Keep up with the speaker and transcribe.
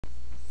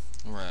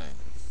Right.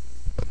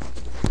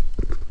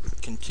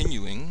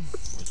 Continuing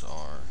with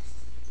our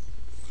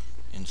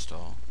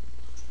install.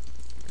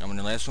 Now, in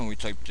the last one we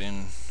typed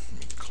in, let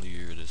me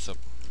clear this up,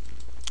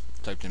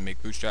 typed in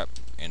make bootstrap,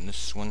 and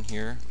this one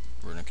here,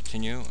 we're going to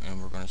continue,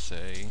 and we're going to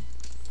say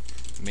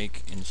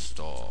make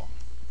install.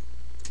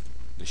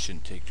 This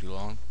shouldn't take too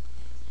long.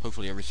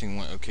 Hopefully everything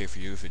went okay for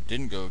you. If it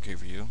didn't go okay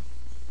for you,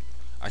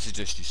 I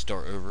suggest you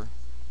start over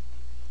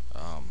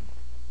um,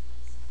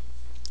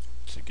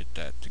 to get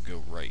that to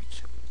go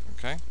right.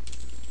 Okay?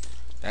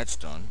 That's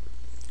done.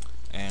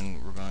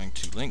 And we're going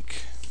to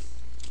link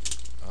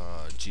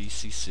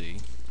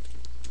GCC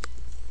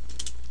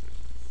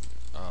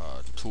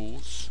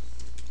tools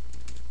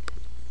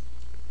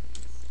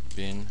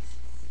bin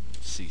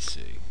cc.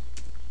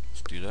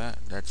 Let's do that.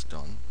 That's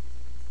done.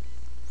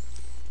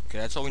 Okay,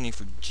 that's all we need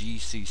for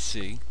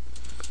GCC.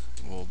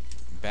 We'll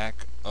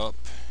back up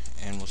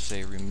and we'll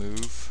say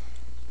remove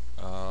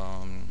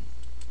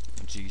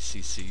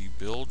GCC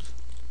build,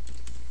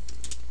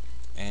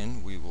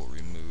 and we will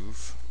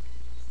remove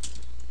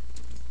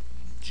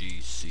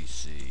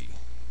GCC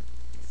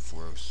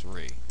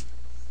 403.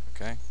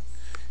 Okay,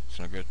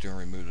 so I'm going to go through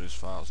and remove those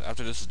files.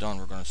 After this is done,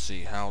 we're going to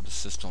see how the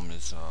system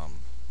is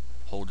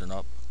holding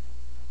up.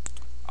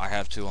 I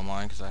have two on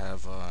mine because I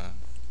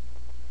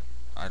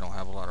don't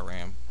have a lot of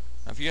RAM.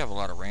 Now, if you have a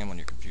lot of RAM on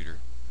your computer,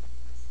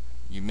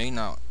 you may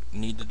not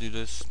need to do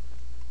this.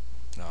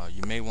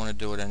 You may want to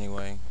do it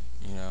anyway.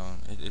 You know,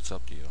 it's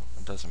up to you.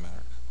 It doesn't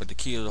matter. But the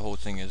key to the whole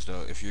thing is,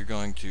 though, if you're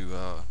going to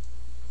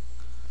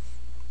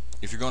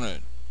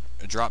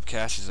drop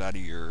caches out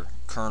of your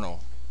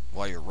kernel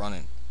while you're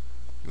running,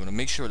 you want to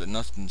make sure that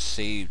nothing's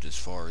saved as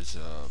far as,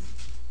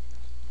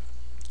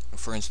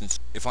 for instance,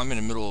 if I'm in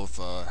the middle of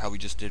how we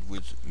just did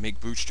with make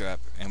bootstrap,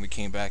 and we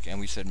came back and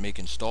we said make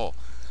install.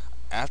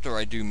 After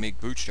I do make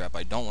bootstrap,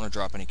 I don't want to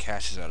drop any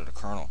caches out of the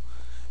kernel,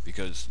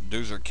 because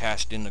those are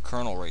cached in the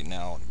kernel right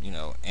now, you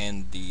know,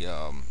 and the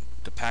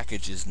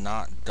package is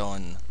not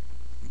done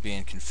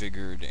being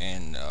configured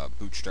and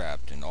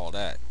bootstrapped and all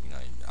that. You know,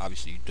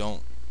 obviously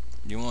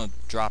you want to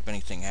drop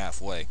anything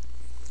halfway,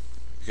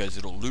 because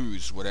it'll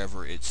lose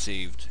whatever it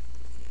saved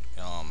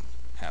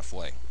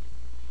halfway.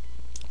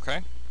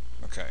 Okay?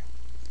 Okay.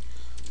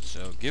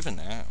 So given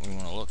that, we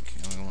want to look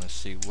and we want to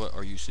see what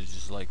our usage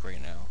is like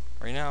right now.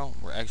 Right now,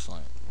 we're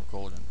excellent. We're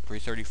golden.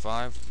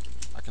 335,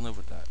 I can live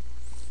with that.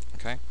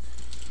 Okay?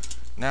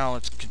 Now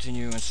let's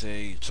continue and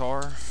say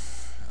tar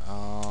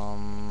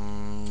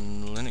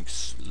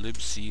Linux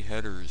libc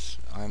headers.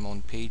 I'm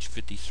on page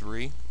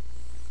 53,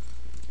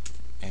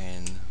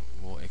 and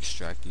we'll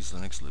extract these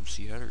Linux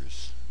libc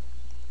headers.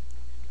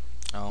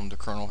 The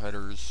kernel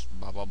headers,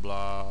 blah blah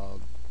blah.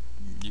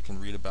 You can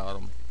read about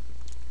them.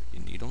 You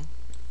need them.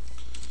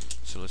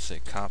 So let's say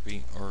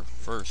copy, or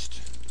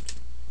first,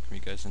 you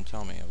guys didn't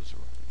tell me I was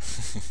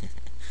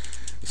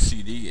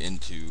CD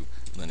into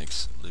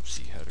Linux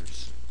libc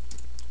headers.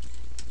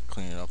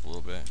 Clean it up a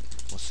little bit.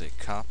 Let's say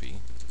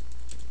copy,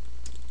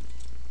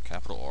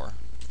 capital R.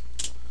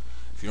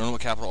 If you don't know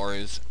what capital R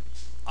is,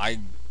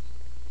 I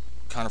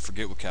kind of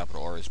forget what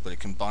capital R is, but it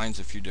combines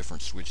a few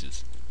different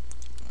switches,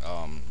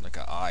 like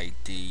a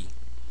ID,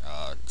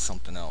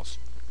 something else,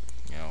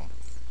 you know.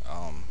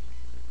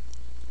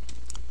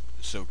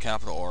 So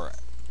capital R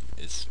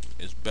is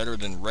better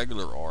than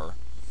regular R,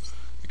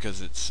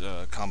 because it's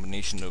a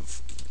combination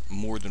of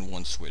more than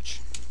one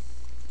switch.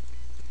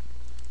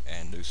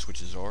 And those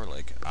switches are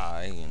like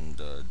I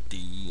and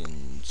D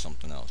and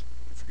something else.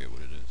 I forget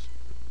what it is.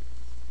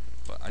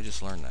 But I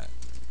just learned that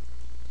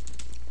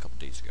a couple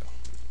days ago.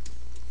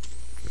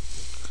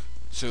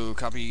 So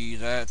copy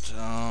that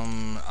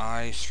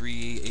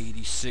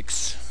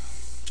I386.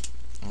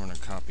 I'm going to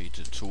copy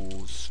to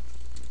tools,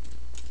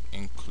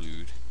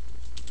 include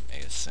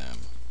ASM.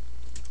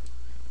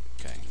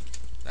 Okay,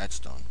 that's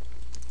done.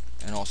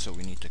 And also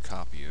we need to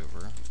copy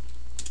over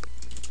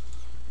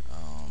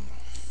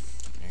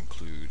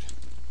include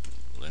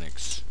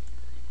Linux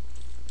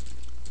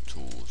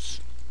tools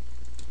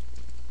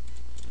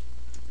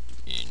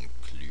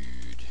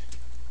include.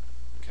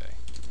 Okay,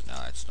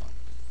 now that's done.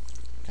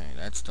 Okay,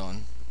 that's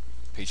done.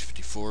 Page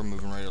 54,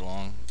 moving right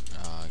along.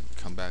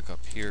 Come back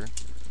up here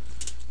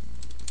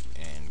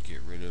and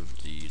get rid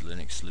of the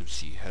Linux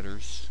libc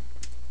headers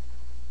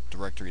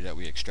directory that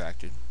we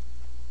extracted.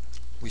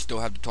 We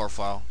still have the tar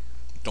file.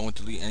 Don't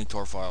delete any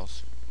tar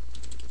files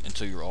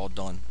until you're all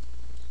done.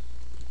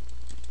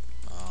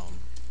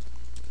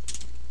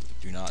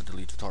 Do not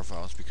delete the tar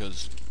files,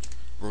 because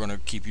we're going to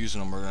keep using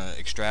them. We're going to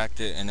extract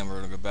it, and then we're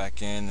going to go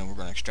back in and we're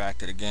going to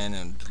extract it again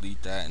and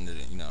delete that, and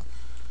you know,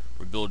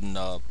 we're building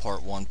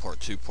part 1, part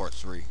 2, part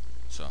 3.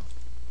 So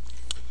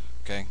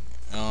okay,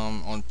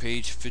 on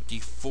page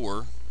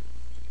 54,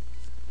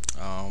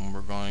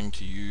 we're going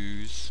to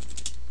use,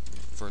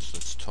 first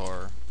let's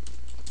tar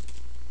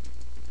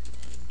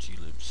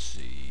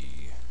glibc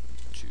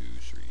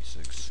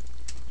 236.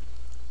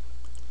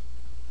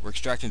 We're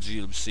extracting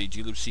glibc.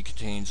 Glibc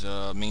contains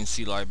main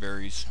C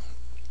libraries.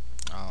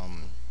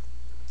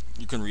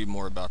 You can read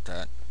more about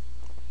that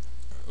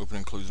opening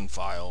and closing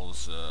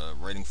files,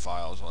 writing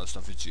files, all that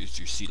stuff. It's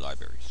your C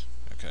libraries.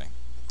 Okay.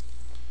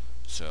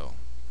 So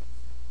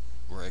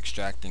we're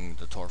extracting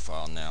the tar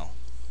file now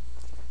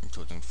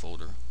into a new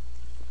folder.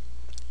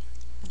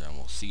 And then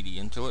we'll CD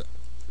into it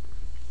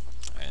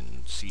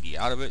and CD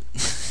out of it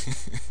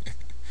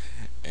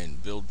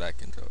and build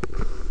back into it.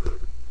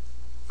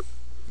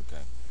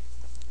 Okay.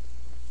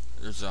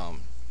 There's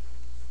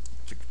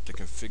the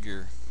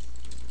configure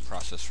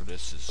process for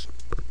this is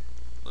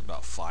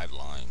about 5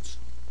 lines.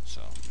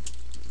 So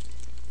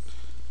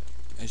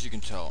as you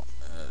can tell,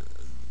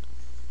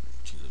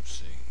 let's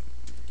see,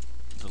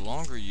 the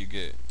longer you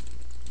get,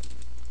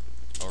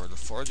 or the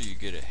farther you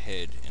get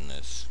ahead in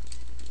this,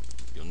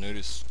 you'll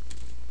notice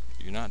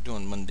you're not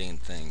doing mundane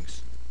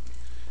things,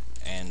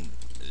 and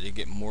they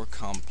get more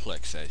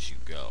complex as you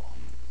go.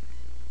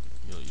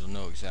 You'll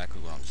know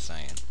exactly what I'm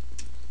saying.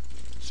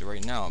 So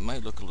right now it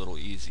might look a little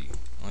easy.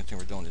 The only thing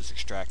we're doing is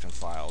extracting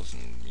files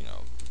and, you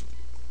know,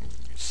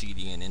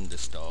 CDing into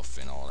stuff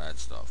and all that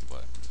stuff,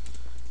 but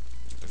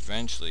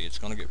eventually it's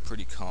going to get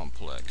pretty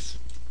complex.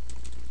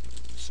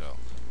 So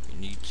you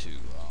need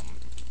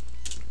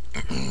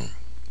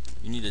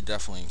to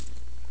definitely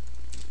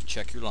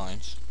check your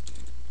lines.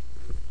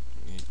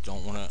 You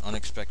don't want an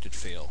unexpected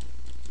fail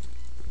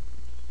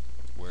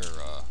where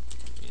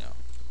you know,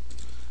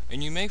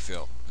 and you may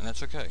fail, and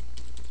that's okay.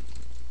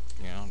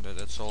 You know,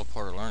 that's all a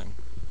part of learning.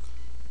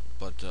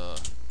 But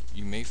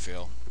you may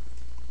fail,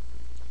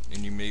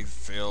 and you may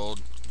fail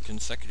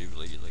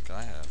consecutively like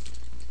I have.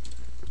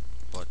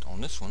 But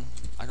on this one,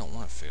 I don't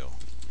want to fail,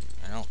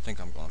 and I don't think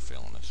I'm going to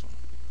fail on this one,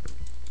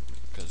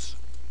 because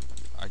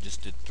I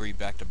just did 3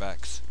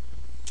 back-to-backs,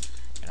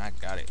 and I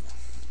got it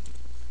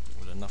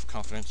with enough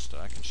confidence that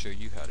I can show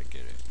you how to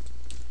get it,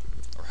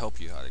 or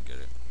help you how to get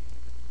it,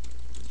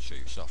 and show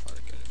yourself how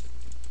to get it.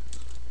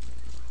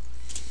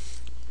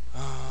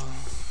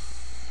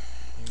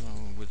 You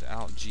know,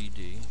 without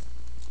GD,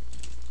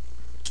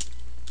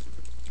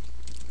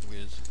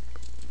 with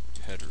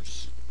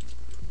headers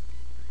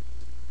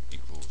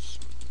equals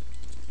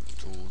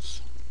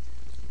tools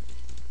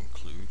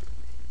include,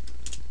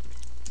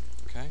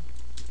 okay,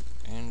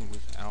 and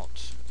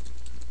without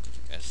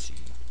SC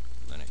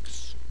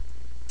Linux.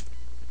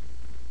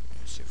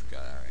 Let's see if we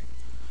got that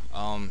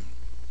right.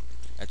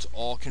 That's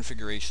all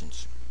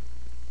configurations.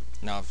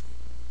 Now, if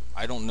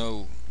I don't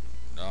know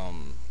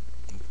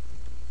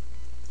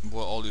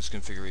what all these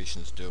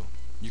configurations do.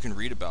 You can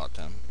read about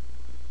them,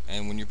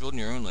 and when you're building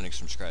your own Linux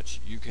from scratch,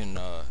 you can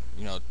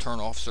you know, turn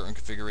off certain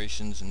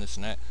configurations and this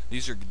and that.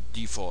 These are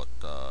default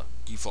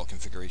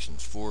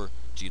configurations for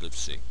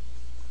glibc.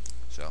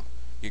 So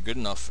you're good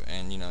enough,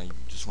 and you know, you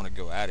just want to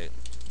go at it,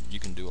 you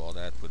can do all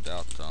that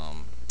without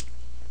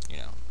you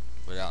know,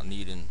 without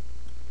needing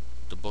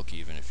the book,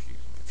 even if you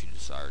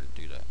desire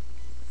to do that.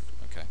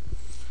 Okay.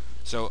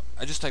 So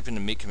I just type in the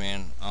make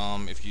command.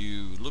 If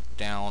you look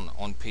down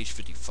on page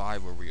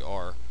 55 where we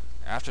are,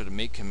 after the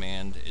make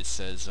command it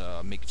says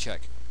make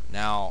check.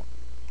 Now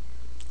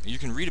you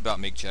can read about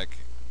make check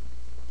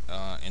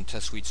and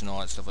test suites and all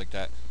that stuff like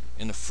that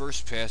in the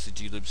first pass of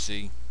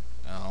glibc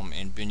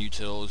and bin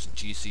utils and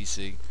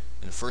GCC.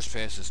 In the first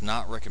pass, it's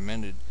not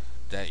recommended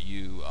that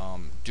you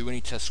do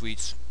any test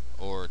suites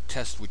or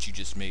test what you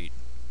just made,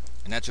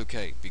 and that's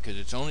okay, because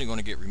it's only going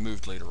to get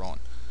removed later on.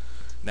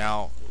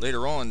 Now,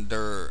 later on,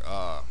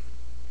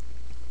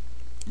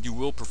 you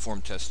will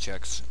perform test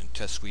checks and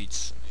test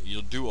suites.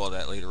 You'll do all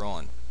that later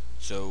on.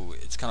 So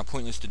it's kind of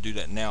pointless to do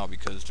that now,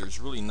 because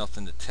there's really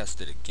nothing to test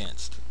it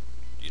against,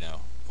 you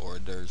know. Or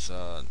there's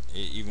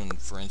even,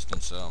 for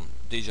instance,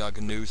 Deja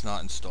GNU is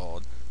not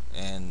installed,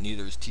 and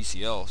neither is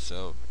TCL,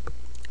 so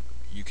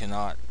you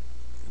cannot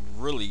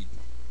really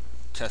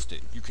test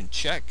it. You can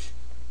check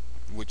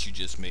what you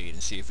just made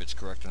and see if it's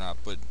correct or not,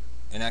 but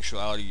in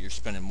actuality, you're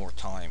spending more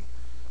time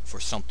for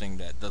something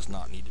that does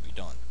not need to be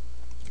done.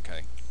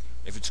 Okay,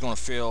 if it's going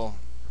to fail,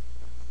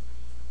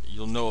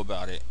 you'll know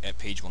about it at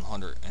page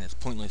 100, and it's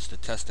pointless to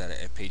test at it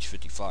at page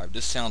 55.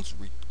 This sounds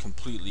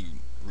completely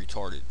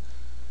retarded.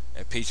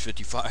 At page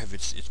 55,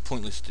 it's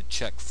pointless to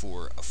check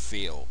for a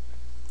fail.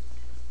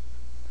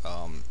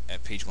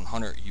 At page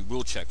 100, you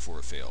will check for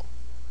a fail,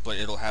 but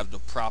it'll have the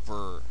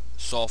proper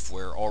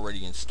software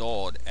already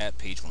installed at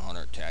page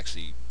 100 to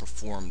actually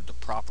perform the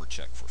proper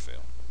check for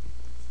fail.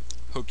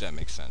 Hope that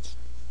makes sense.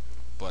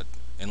 But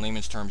in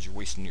layman's terms, you're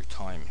wasting your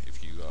time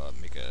if you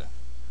make a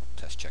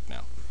test check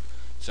now.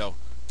 So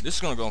this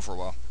is going to go on for a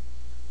while.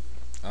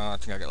 I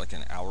think I got like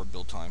an hour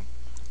build time.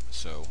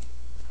 So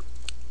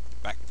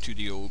back to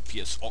the old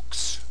PS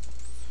aux,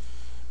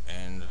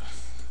 and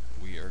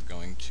we are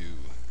going to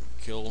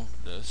kill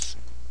this,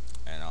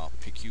 and I'll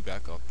pick you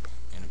back up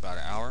in about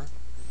an hour.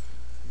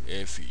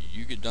 If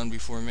you get done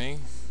before me,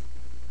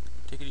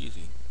 take it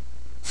easy.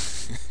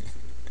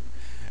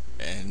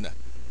 And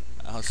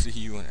I'll see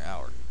you in an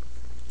hour.